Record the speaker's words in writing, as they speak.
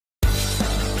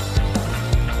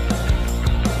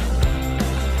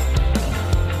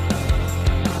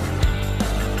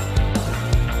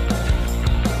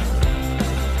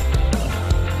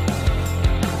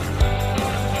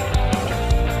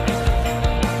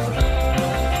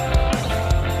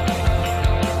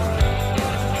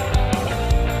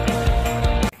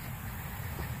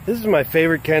This is my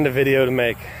favorite kind of video to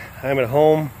make. I'm at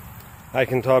home. I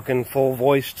can talk in full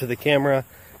voice to the camera.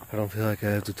 I don't feel like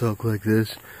I have to talk like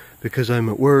this because I'm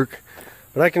at work.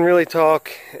 But I can really talk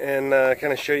and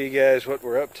kind of show you guys what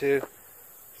we're up to.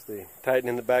 It's the Titan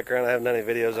in the background. I haven't done any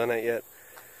videos on it yet.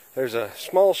 There's a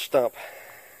small stump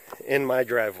in my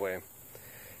driveway.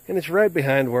 And it's right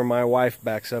behind where my wife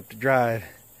backs up to drive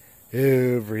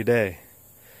every day.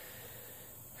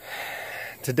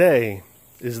 Today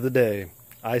is the day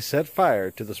I set fire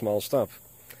to the small stump.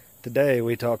 Today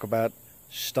we talk about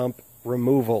stump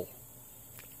removal.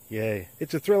 Yay.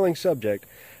 It's a thrilling subject.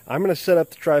 I'm going to set up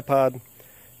the tripod,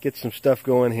 get some stuff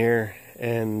going here,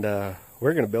 and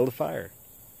we're going to build a fire.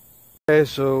 Okay,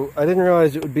 so I didn't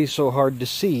realize it would be so hard to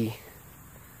see.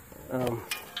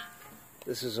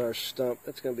 This is our stump.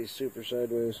 That's going to be super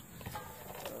sideways.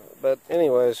 But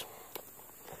anyways,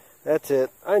 that's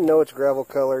it. I know it's gravel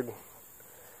colored,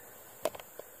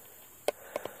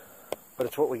 but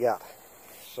it's what we got.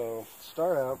 So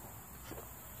start out.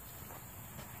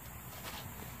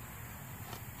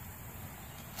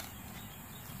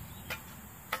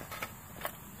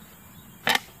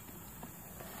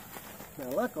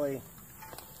 Now luckily,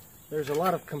 there's a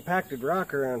lot of compacted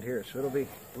rock around here, so it'll be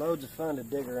loads of fun to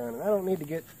dig around. And I don't need to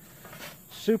get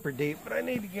super deep, but I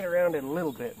need to get around it a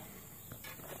little bit.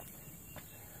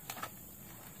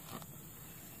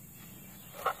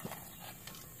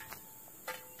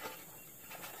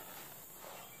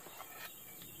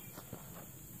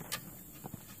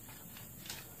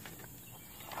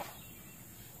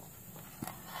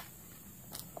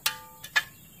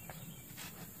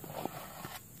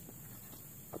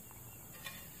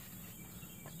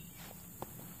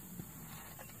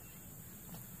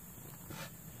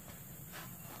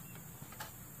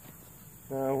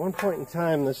 At one point in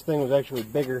time, this thing was actually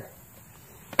bigger.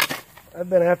 I've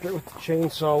been after it with the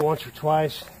chainsaw once or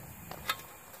twice.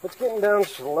 It's getting down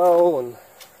slow, and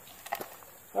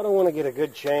I don't want to get a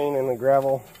good chain in the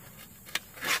gravel.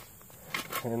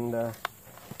 And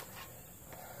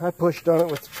I pushed on it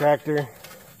with the tractor.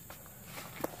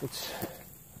 It's,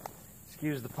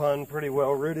 excuse the pun, pretty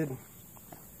well rooted.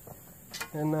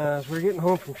 And as we're getting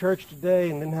home from church today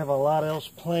and didn't have a lot else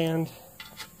planned,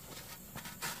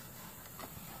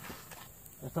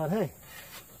 I thought, hey,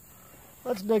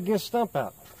 let's dig this stump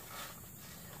out.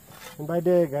 And by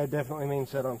dig, I definitely mean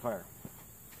set on fire.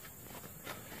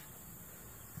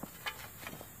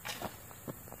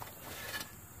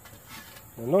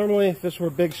 Now, normally, if this were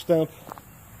a big stump,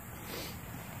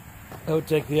 I would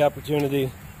take the opportunity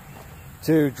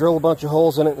to drill a bunch of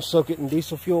holes in it and soak it in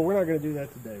diesel fuel. We're not going to do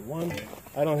that today. One,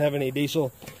 I don't have any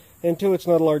diesel, and two, it's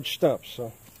not a large stump,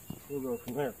 so we'll go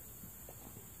from there.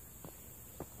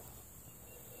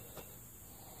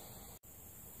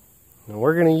 Now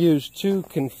we're going to use two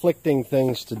conflicting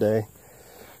things today.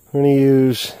 We're going to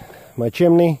use my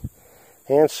chimney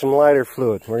and some lighter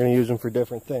fluid. We're going to use them for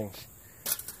different things.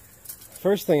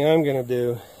 First thing I'm going to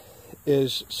do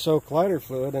is soak lighter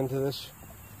fluid into this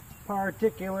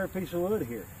particular piece of wood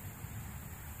here.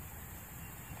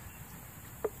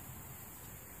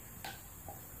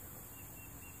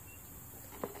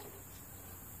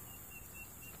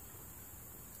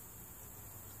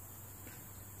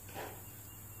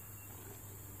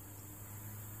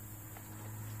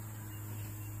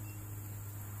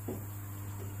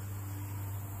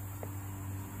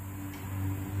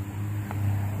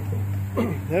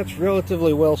 That's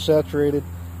relatively well saturated.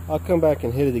 I'll come back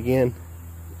and hit it again.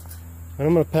 And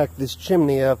I'm going to pack this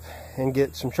chimney up and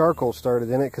get some charcoal started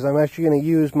in it, because I'm actually going to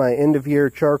use my end of year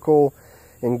charcoal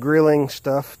and grilling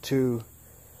stuff to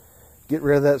get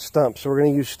rid of that stump. So we're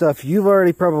going to use stuff you've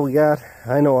already probably got,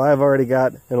 I know I've already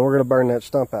got, and we're going to burn that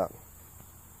stump out.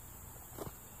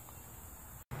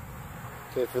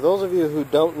 Okay, for those of you who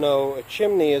don't know, a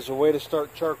chimney is a way to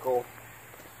start charcoal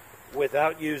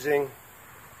without using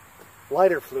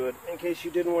lighter fluid, in case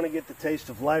you didn't want to get the taste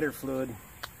of lighter fluid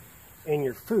in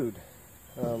your food.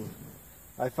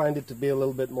 I find it to be a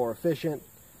little bit more efficient.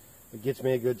 It gets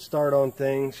me a good start on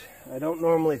things. I don't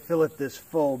normally fill it this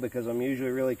full because I'm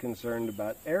usually really concerned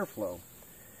about airflow.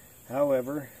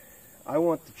 However, I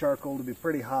want the charcoal to be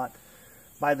pretty hot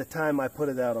by the time I put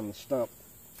it out on the stump.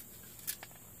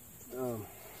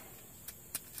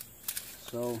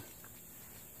 So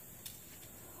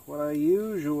what I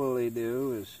usually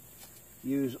do is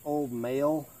use old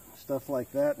mail, stuff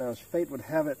like that. Now, as fate would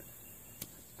have it,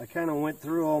 I kind of went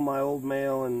through all my old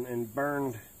mail and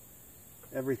burned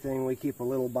everything. We keep a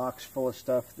little box full of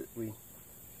stuff that we, an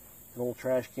old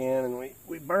trash can, and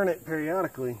we burn it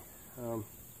periodically.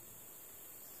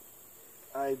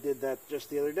 I did that just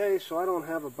the other day, so I don't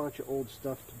have a bunch of old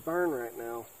stuff to burn right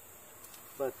now.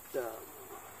 But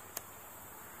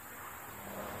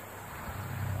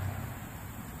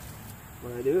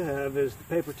What I do have is the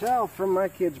paper towel from my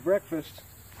kids' breakfast.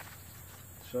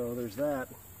 So there's that.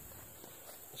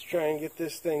 Let's try and get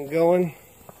this thing going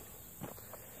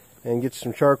and get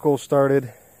some charcoal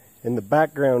started. In the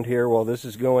background here, while this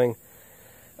is going,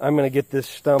 I'm going to get this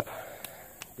stump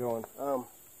going.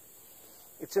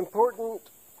 It's important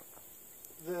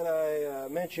that I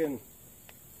mention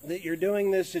that you're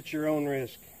doing this at your own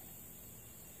risk.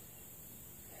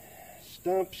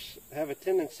 Stumps have a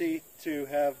tendency to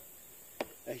have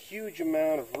a huge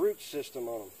amount of root system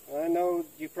on them. I know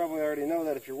you probably already know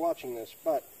that if you're watching this,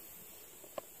 but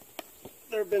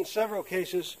there have been several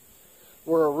cases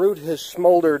where a root has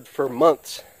smoldered for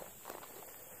months,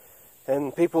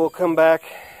 and people will come back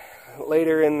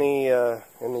later in the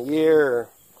year, or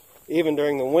even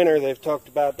during the winter. They've talked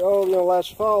about, oh, you know,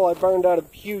 last fall I burned out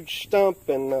a huge stump,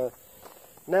 and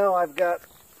now I've got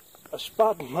a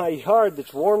spot in my yard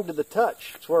that's warm to the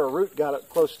touch. It's where a root got up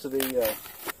close to the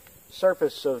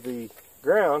surface of the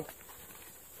ground,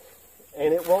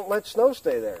 and it won't let snow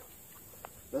stay there.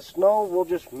 The snow will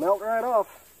just melt right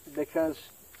off because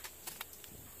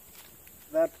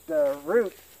that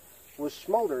root was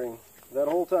smoldering that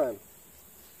whole time.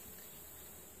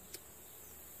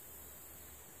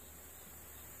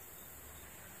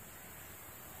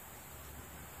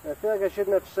 I feel like I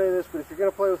shouldn't have to say this, but if you're going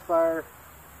to play with fire,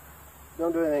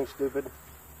 don't do anything stupid.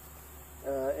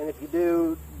 And if you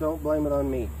do, don't blame it on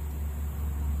me.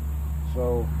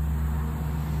 So,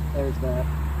 there's that.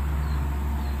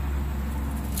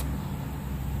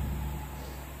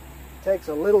 It takes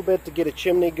a little bit to get a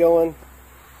chimney going.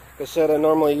 Like I said, I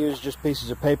normally use just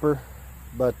pieces of paper,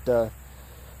 but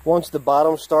once the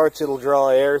bottom starts, it'll draw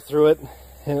air through it,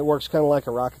 and it works kind of like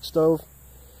a rocket stove.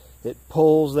 It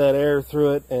pulls that air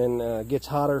through it and gets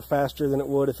hotter faster than it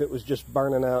would if it was just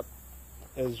burning out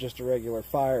as just a regular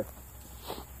fire.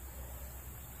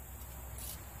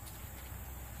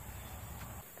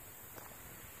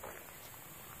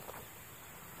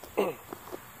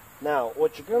 Now,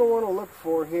 what you're going to want to look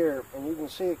for here, and you can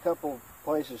see a couple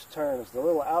places turn, is the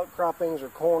little outcroppings or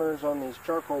corners on these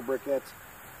charcoal briquettes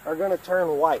are going to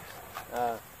turn white.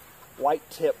 White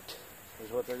tipped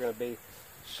is what they're going to be.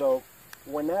 So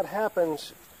when that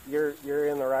happens, you're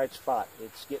in the right spot.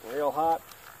 It's getting real hot,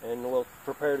 and we'll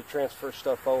prepare to transfer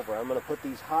stuff over. I'm going to put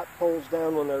these hot poles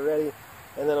down when they're ready,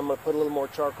 and then I'm going to put a little more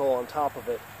charcoal on top of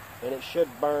it, and it should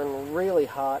burn really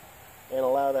hot and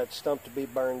allow that stump to be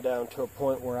burned down to a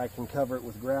point where I can cover it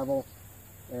with gravel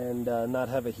and not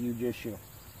have a huge issue.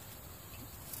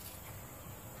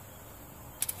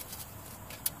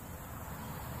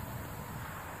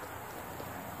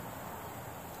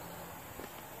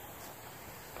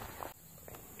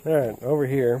 Alright, over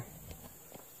here,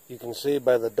 you can see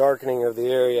by the darkening of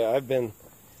the area, I've been,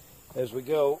 as we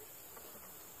go,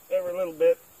 every little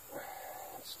bit,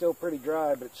 it's still pretty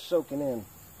dry, but it's soaking in.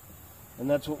 And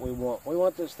that's what we want. We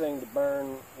want this thing to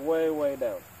burn way, way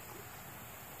down.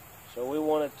 So we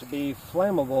want it to be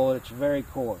flammable at its very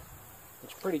core.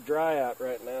 It's pretty dry out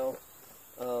right now,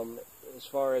 as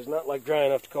far as not like dry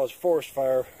enough to cause forest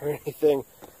fire or anything,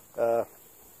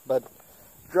 but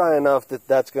dry enough that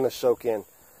that's going to soak in.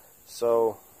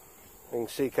 So you can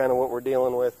see kind of what we're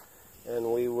dealing with,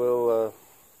 and we will,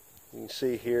 you can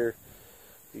see here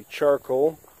the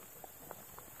charcoal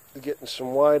getting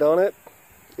some white on it.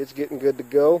 It's getting good to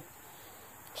go.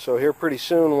 So here pretty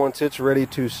soon, once it's ready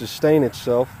to sustain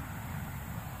itself,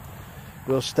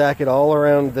 we'll stack it all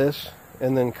around this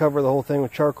and then cover the whole thing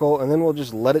with charcoal, and then we'll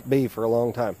just let it be for a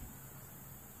long time.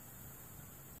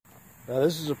 Now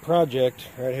this is a project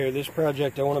right here. This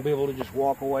project, I want to be able to just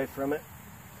walk away from it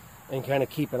and kind of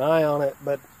keep an eye on it,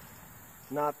 but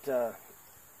not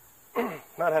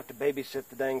not have to babysit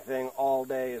the dang thing all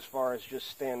day as far as just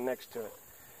stand next to it.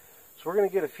 So we're going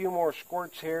to get a few more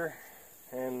squirts here,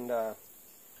 and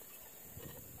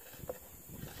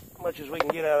much as we can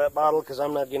get out of that bottle, because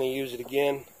I'm not going to use it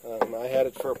again. I had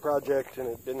it for a project and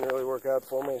it didn't really work out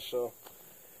for me, so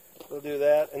we'll do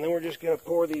that. And then we're just going to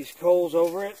pour these coals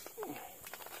over it.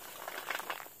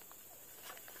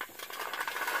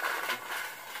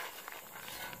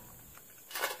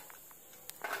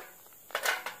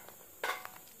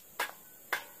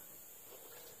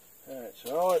 Alright,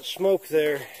 so all that smoke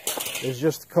there is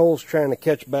just the coals trying to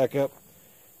catch back up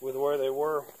with where they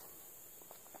were.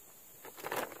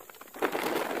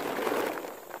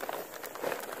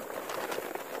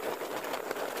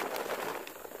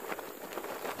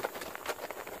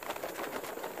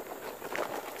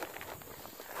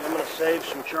 I'm going to save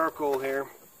some charcoal here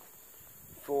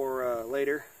for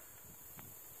later.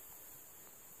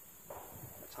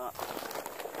 It's hot.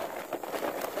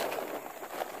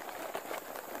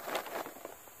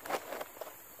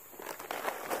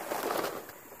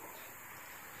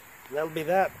 that'll be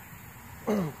that.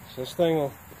 So this thing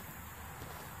will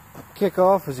kick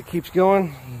off as it keeps going.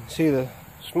 You can see the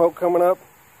smoke coming up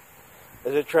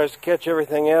as it tries to catch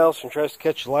everything else and tries to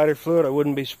catch the lighter fluid. I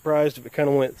wouldn't be surprised if it kind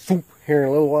of went thoop here in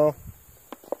a little while.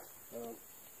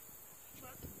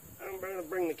 I'm going to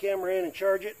bring the camera in and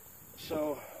charge it,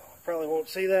 so probably won't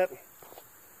see that.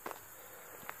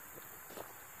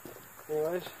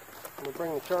 Anyways, I'm going to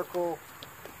bring the charcoal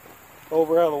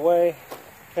over out of the way,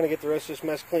 kind of get the rest of this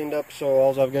mess cleaned up, so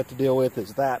all I've got to deal with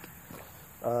is that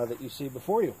you see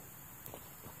before you.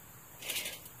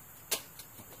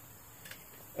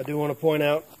 I do want to point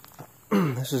out,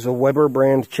 this is a Weber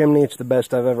brand chimney. It's the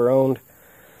best I've ever owned.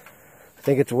 I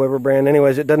think it's a Weber brand.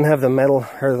 Anyways, it doesn't have the metal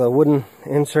or the wooden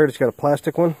insert. It's got a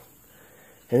plastic one,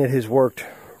 and it has worked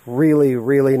really,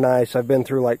 really nice. I've been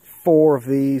through like 4 of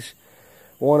these,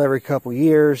 one every couple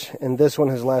years, and this one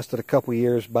has lasted a couple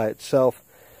years by itself.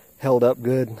 Held up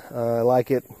good. I like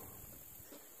it.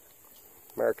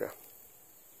 America.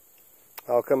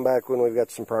 I'll come back when we've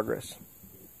got some progress.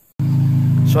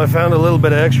 So I found a little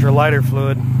bit of extra lighter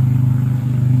fluid.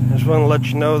 I just want to let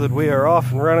you know that we are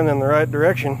off and running in the right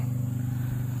direction.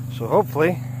 So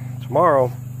hopefully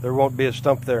tomorrow there won't be a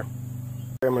stump there.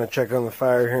 I'm going to check on the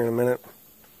fire here in a minute.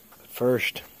 But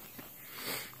first,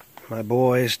 my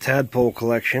boy's tadpole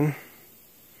collection.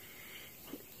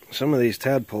 Some of these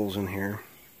tadpoles in here,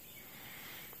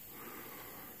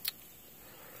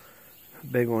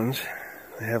 big ones,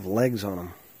 they have legs on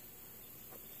them.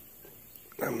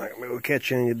 I'm not going to be able to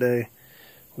catch any today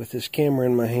with this camera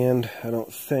in my hand, I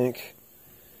don't think.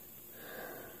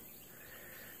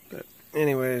 But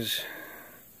anyways,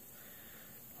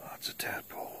 lots of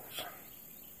tadpoles.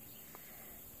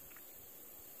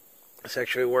 This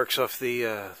actually works off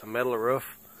the metal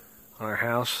roof on our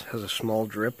house. It has a small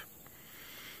drip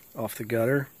off the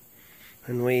gutter,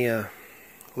 and we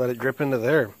let it drip into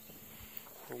there.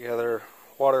 We gather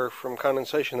water from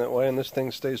condensation that way, and this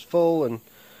thing stays full, and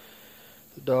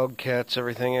the dog, cats,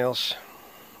 everything else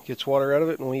gets water out of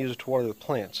it, and we use it to water the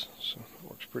plants. So it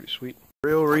works pretty sweet. The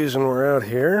real reason we're out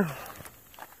here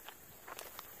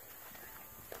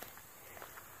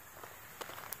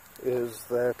is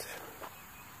that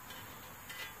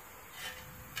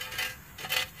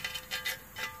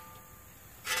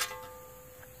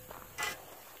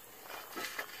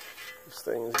this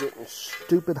thing is getting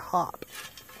stupid hot.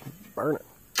 Burning.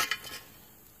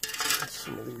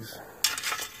 Some of these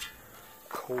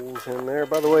coals in there.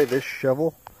 By the way, this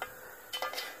shovel,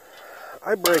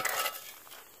 I break,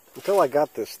 until I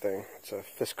got this thing, it's a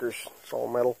Fiskars, it's all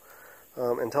metal,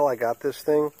 until I got this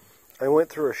thing, I went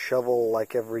through a shovel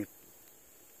like every,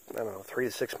 I don't know, 3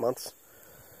 to 6 months,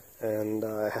 and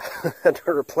I had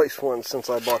to replace one since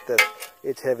I bought that.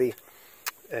 It's heavy,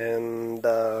 and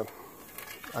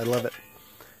I love it.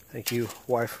 Thank you,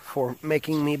 wife, for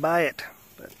making me buy it.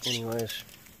 But anyways,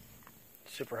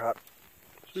 super hot.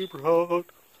 Super hot.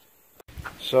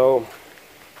 So,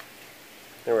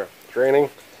 there we are. Draining.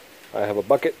 I have a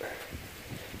bucket.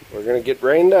 We're going to get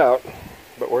rained out,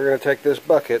 but we're going to take this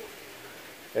bucket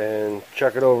and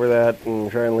chuck it over that and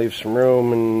try and leave some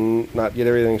room and not get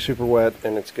everything super wet,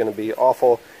 and it's going to be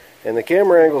awful. And the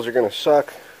camera angles are going to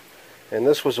suck. And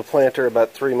this was a planter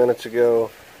about 3 minutes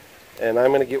ago, and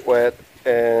I'm going to get wet,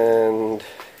 and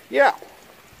yeah.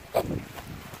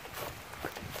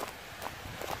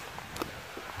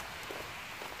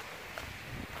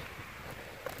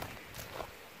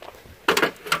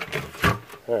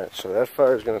 Alright, so that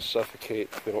fire is going to suffocate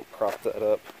if we don't prop that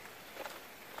up.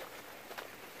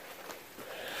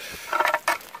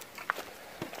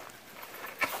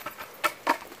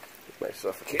 It may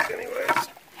suffocate anyways,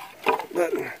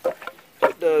 but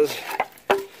it does.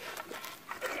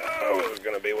 Oh, it's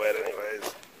going to be wet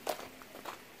anyways.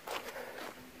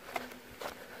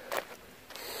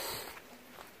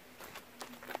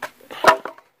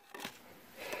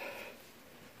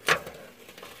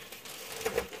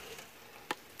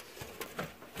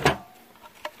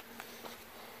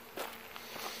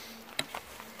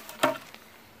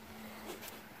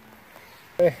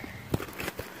 Okay.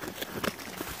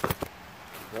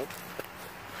 Nope.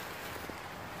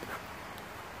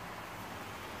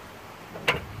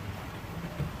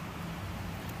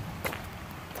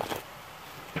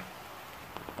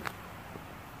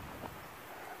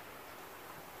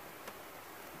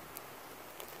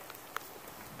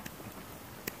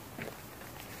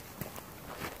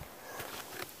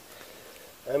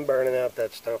 I'm burning out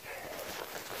that stump.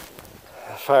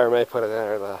 The fire may put it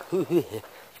there. There's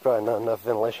probably not enough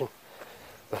ventilation.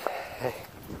 But hey,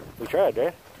 we tried,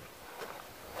 right?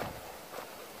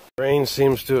 Rain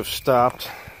seems to have stopped.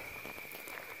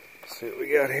 Let's see what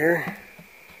we got here.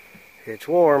 It's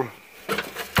warm.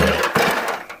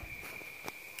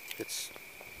 It's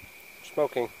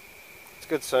smoking. It's a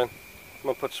good sign. I'm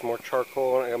going to put some more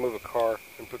charcoal on it. I'm going to move a car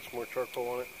and put some more charcoal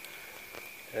on it.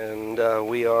 And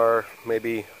we are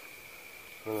maybe,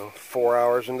 I don't know, 4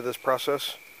 hours into this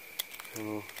process.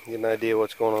 And get an idea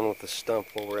what's going on with the stump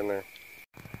while we're in there.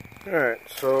 Alright,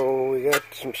 so we got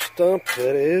some stump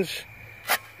that is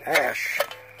ash.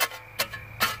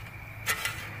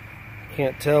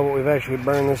 Can't tell, but we've actually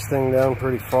burned this thing down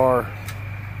pretty far.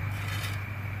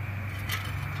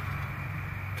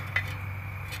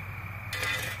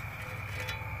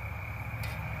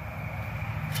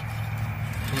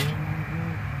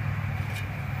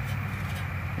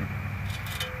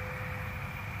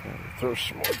 Throw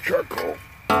some more charcoal.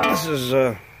 This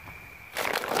is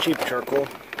cheap charcoal.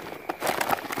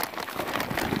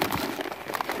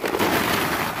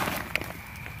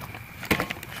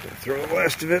 Throw the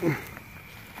last of it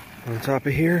on top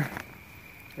of here.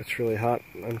 That's really hot.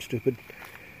 I'm stupid.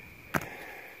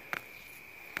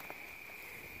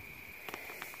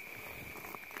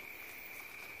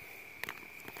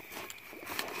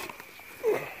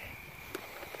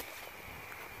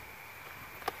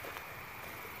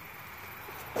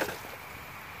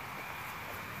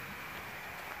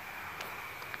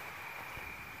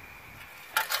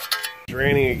 It's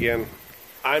raining again.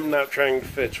 I'm not trying to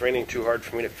fit. It's raining too hard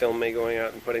for me to film me going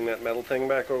out and putting that metal thing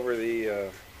back over the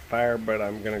fire, but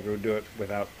I'm going to go do it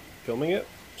without filming it.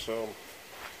 So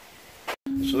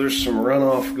there's some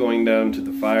runoff going down to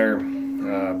the fire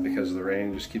because of the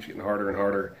rain. It just keeps getting harder and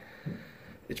harder.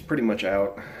 It's pretty much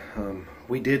out.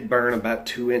 We did burn about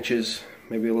 2 inches,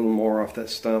 maybe a little more off that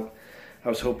stump. I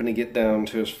was hoping to get down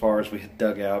to as far as we had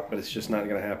dug out, but it's just not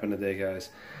going to happen today, guys.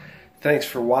 Thanks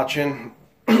for watching.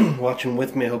 Watching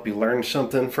with me. I hope you learned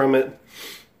something from it.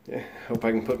 Yeah, hope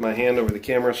I can put my hand over the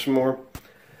camera some more.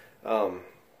 So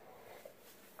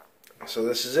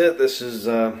this is it. This is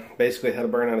basically how to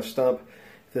burn out a stump.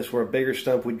 If this were a bigger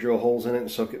stump, we'd drill holes in it and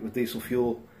soak it with diesel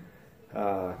fuel.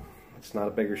 It's not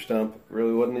a bigger stump.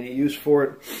 Really wasn't any use for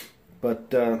it.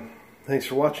 But thanks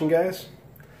for watching, guys.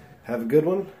 Have a good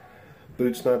one.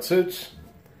 Boots, not suits.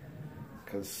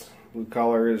 Because blue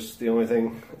collar is the only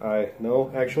thing I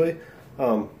know, actually.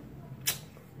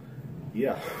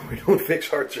 Yeah, we don't fix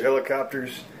hearts or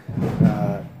helicopters.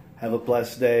 Have a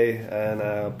blessed day and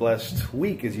a blessed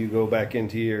week as you go back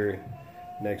into your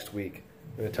next week.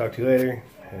 I'm going to talk to you later,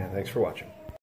 and thanks for watching.